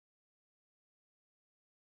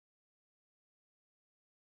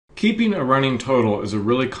Keeping a running total is a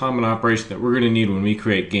really common operation that we're going to need when we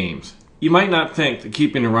create games. You might not think that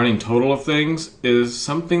keeping a running total of things is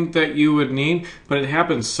something that you would need, but it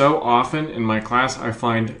happens so often in my class. I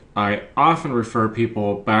find I often refer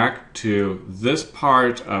people back to this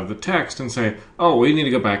part of the text and say, oh, we need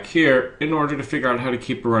to go back here in order to figure out how to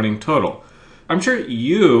keep a running total. I'm sure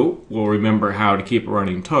you will remember how to keep a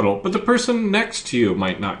running total, but the person next to you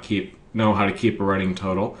might not know how to keep a running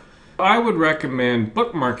total. I would recommend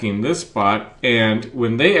bookmarking this spot, and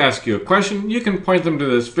when they ask you a question, you can point them to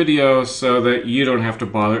this video so that you don't have to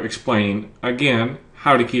bother explaining again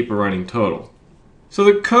how to keep a running total. So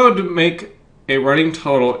the code to make a running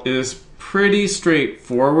total is pretty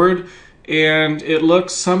straightforward, and it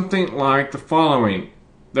looks something like the following.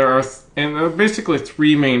 There are basically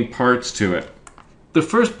three main parts to it. The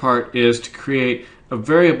first part is to create a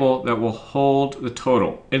variable that will hold the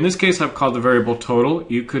total. In this case, I've called the variable total.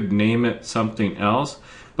 You could name it something else,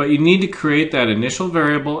 but you need to create that initial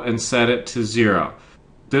variable and set it to 0.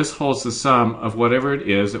 This holds the sum of whatever it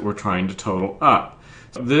is that we're trying to total up.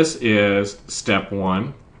 So this is step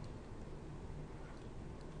 1.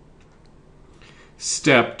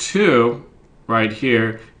 Step 2, right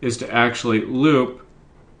here, is to actually loop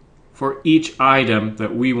for each item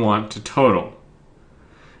that we want to total.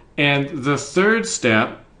 And the third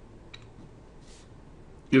step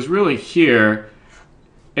is really here,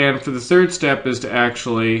 and for the third step is to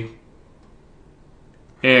actually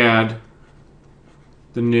add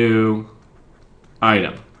the new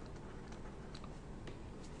item.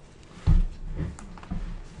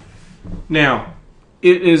 Now,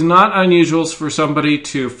 it is not unusual for somebody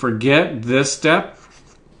to forget this step,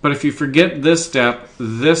 but if you forget this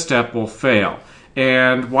step will fail.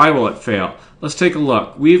 And why will it fail? Let's take a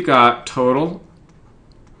look. We've got total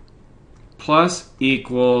plus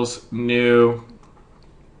equals new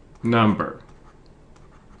number.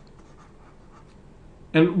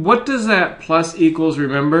 And what does that plus equals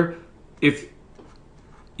remember? If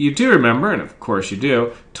you do remember, and of course you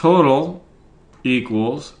do, total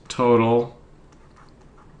equals total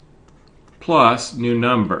plus new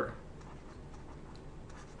number.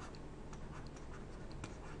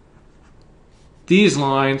 These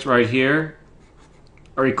lines right here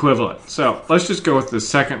are equivalent. So let's just go with the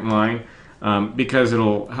second line because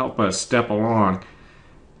it'll help us step along.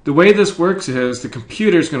 The way this works is the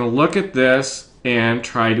computer is going to look at this and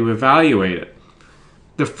try to evaluate it.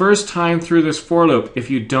 The first time through this for loop, if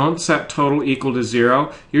you don't set total equal to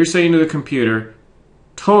 0, you're saying to the computer,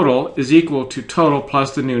 total is equal to total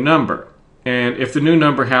plus the new number. And if the new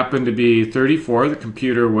number happened to be 34, the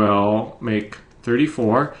computer will make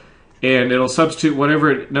 34. And it'll substitute whatever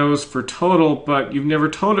it knows for total, but you've never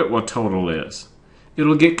told it what total is.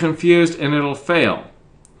 It'll get confused and it'll fail.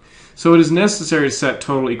 So it is necessary to set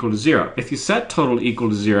total equal to 0. If you set total equal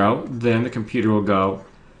to 0, then the computer will go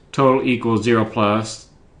total equals 0 plus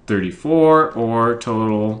 34, or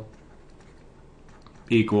total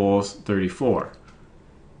equals 34.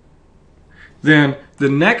 Then the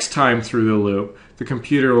next time through the loop, the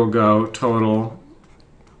computer will go total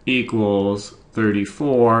equals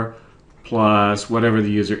 34 plus whatever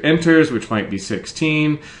the user enters, which might be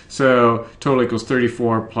 16. So total equals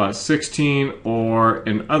 34 plus 16, or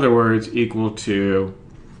in other words, equal to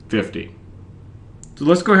 50. So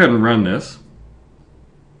let's go ahead and run this.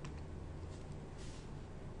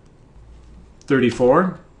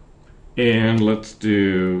 34, and let's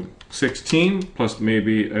do 16 plus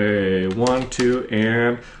maybe a 1, 2,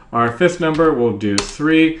 and our fifth number we'll do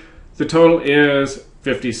 3. The total is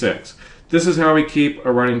 56. This is how we keep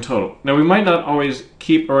a running total. Now, we might not always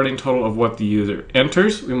keep a running total of what the user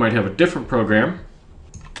enters. We might have a different program.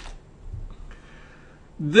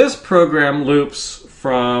 This program loops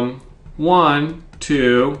from 1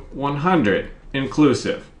 to 100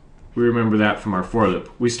 inclusive. We remember that from our for loop.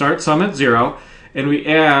 We start sum at 0, and we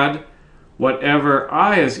add whatever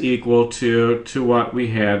I is equal to what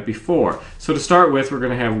we had before. So to start with, we're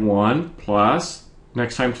going to have 1 plus,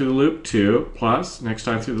 next time through the loop, 2 plus, next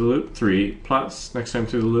time through the loop, 3 plus, next time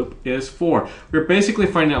through the loop is 4. We're basically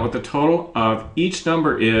finding out what the total of each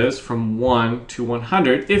number is from 1 to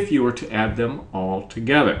 100 if you were to add them all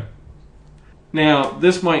together. Now,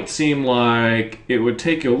 this might seem like it would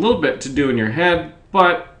take you a little bit to do in your head,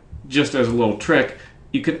 but just as a little trick,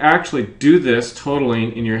 you could actually do this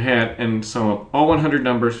totaling in your head and sum up all 100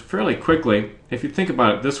 numbers fairly quickly if you think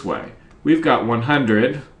about it this way. We've got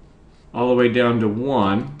 100 all the way down to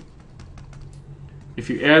 1. If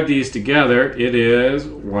you add these together, it is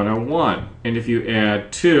 101. And if you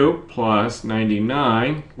add 2 plus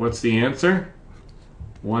 99, what's the answer?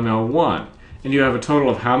 101. And you have a total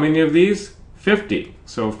of how many of these? 50.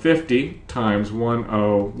 So 50 times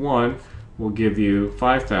 101 will give you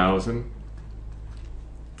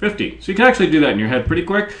 5,050. So you can actually do that in your head pretty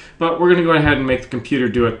quick, but we're going to go ahead and make the computer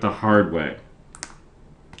do it the hard way.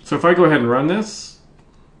 So if I go ahead and run this,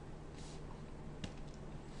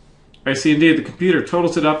 I see indeed the computer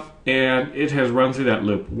totals it up, and it has run through that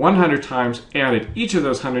loop 100 times, added each of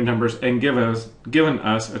those 100 numbers, and given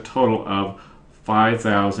us a total of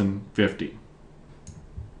 5,050.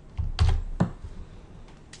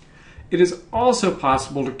 It is also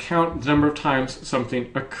possible to count the number of times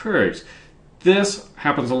something occurs. This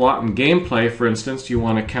happens a lot in gameplay. For instance, you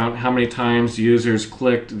want to count how many times users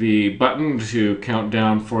clicked the button to count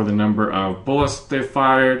down for the number of bullets they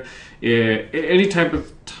fired. Any type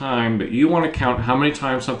of time that you want to count how many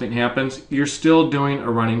times something happens, you're still doing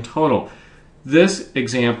a running total. This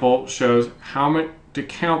example shows how much to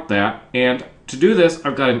count that, and to do this,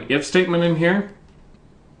 I've got an if statement in here.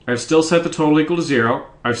 I've still set the total equal to 0.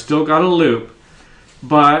 I've still got a loop,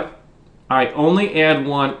 but I only add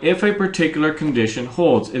 1 if a particular condition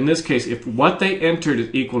holds. In this case, if what they entered is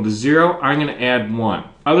equal to 0, I'm going to add 1.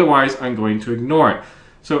 Otherwise, I'm going to ignore it.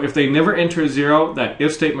 So if they never enter 0, that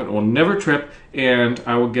if statement will never trip, and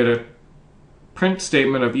I will get a print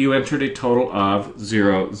statement of you entered a total of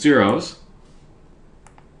 0 zeros.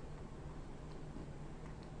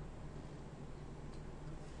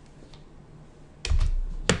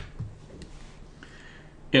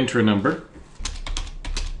 Enter a number.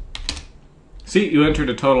 See, you entered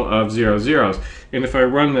a total of 0 zeros. And if I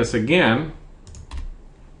run this again,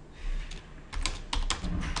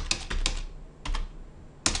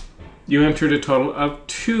 you entered a total of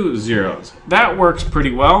 2 zeros. That works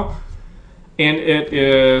pretty well, and it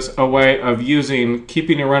is a way of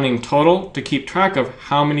keeping a running total to keep track of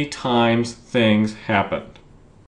how many times things happened.